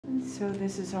So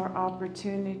this is our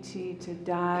opportunity to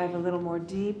dive a little more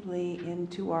deeply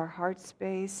into our heart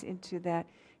space, into that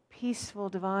peaceful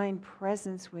divine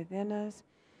presence within us.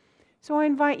 So I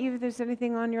invite you, if there's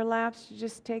anything on your laps, to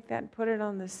just take that and put it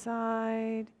on the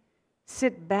side.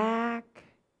 Sit back.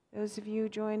 Those of you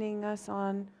joining us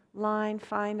online,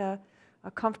 find a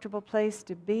comfortable place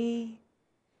to be,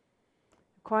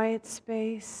 a quiet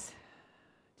space,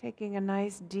 taking a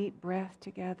nice deep breath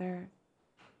together.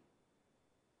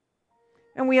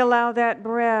 And we allow that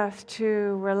breath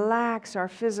to relax our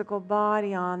physical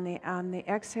body on the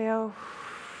exhale,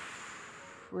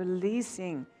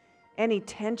 releasing any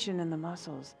tension in the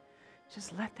muscles.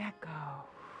 Just let that go.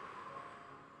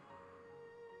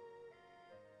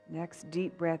 Next,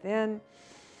 deep breath in.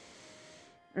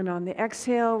 And on the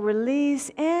exhale,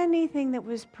 release anything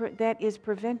that is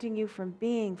preventing you from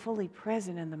being fully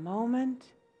present in the moment.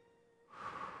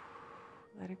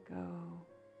 Let it go.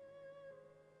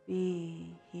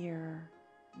 Be here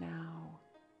now.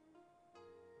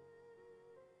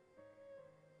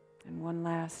 And one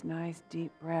last nice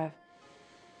deep breath.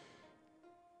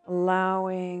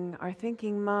 Allowing our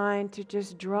thinking mind to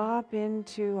just drop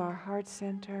into our heart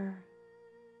center.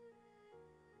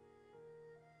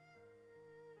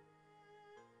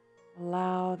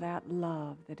 Allow that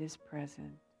love that is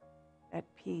present, that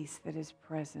peace that is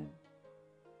present,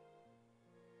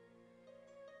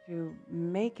 to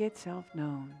make itself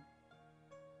known.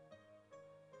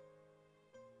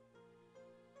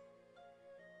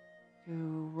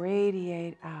 To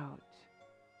radiate out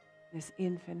this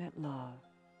infinite love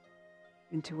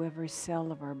into every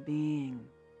cell of our being.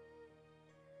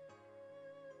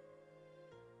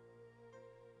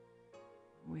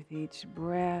 With each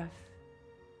breath,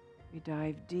 we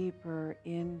dive deeper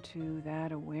into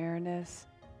that awareness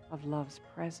of love's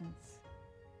presence.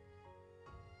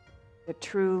 That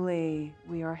truly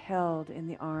we are held in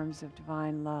the arms of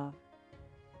divine love.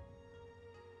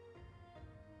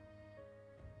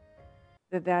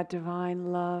 That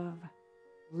divine love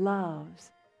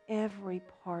loves every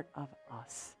part of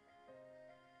us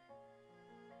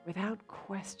without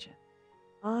question,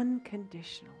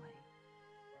 unconditionally.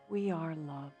 We are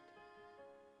loved.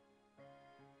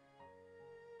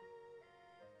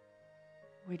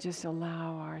 We just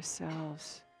allow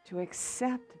ourselves to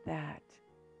accept that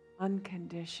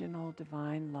unconditional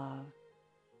divine love.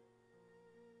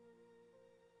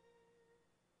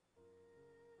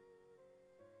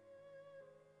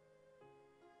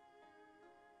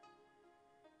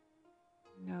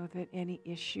 Know that any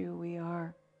issue we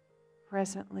are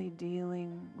presently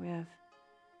dealing with,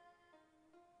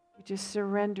 we just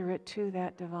surrender it to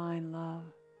that divine love,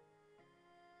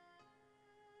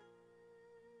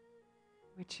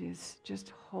 which is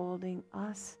just holding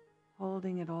us,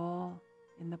 holding it all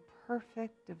in the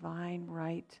perfect divine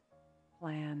right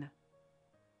plan.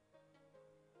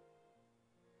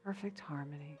 Perfect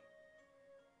harmony.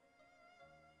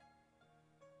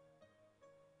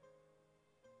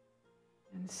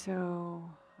 And so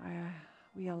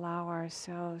we allow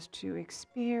ourselves to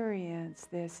experience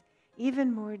this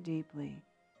even more deeply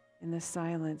in the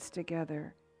silence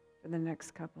together for the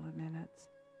next couple of minutes.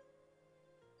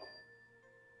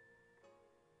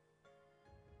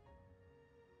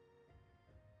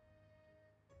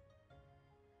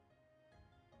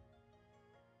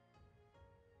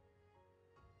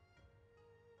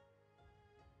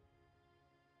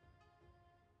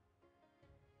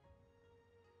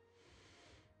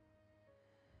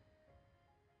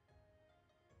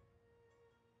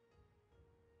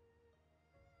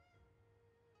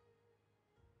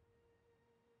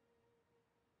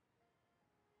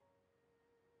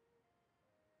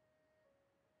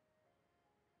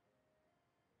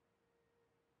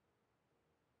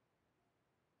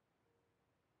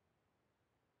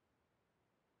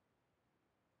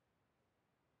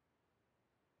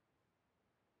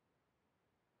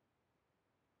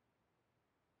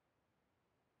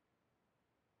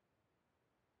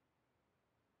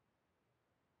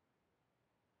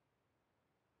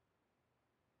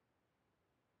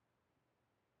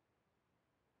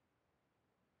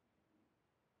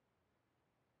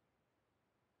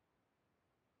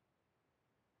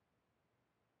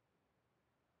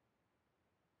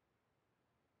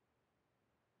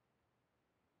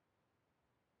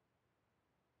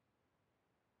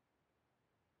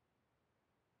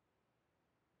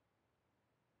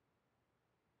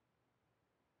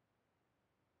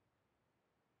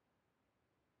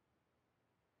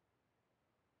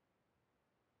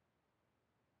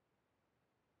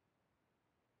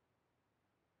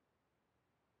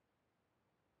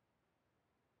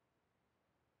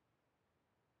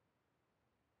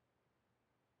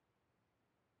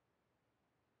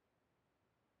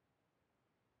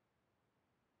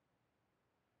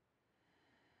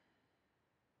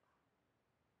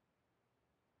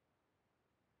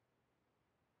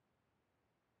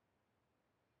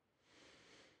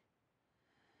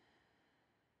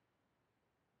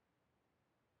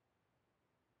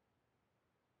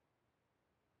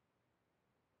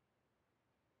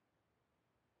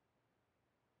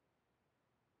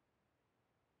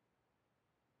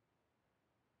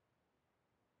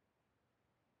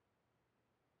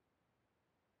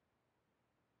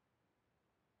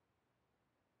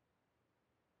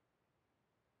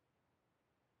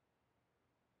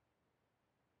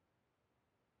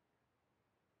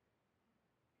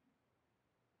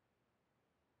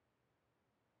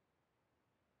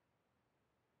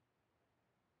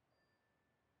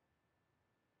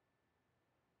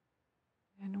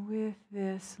 with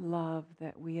this love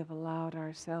that we have allowed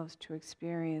ourselves to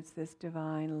experience, this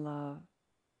divine love,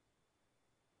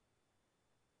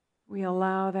 we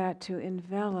allow that to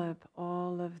envelop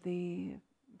all of the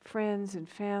friends and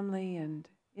family and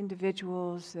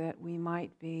individuals that we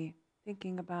might be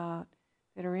thinking about,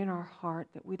 that are in our heart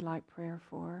that we'd like prayer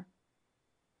for.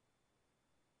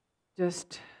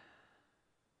 Just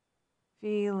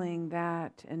feeling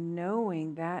that and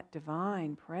knowing that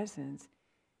divine presence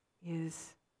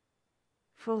is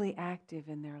fully active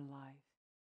in their life.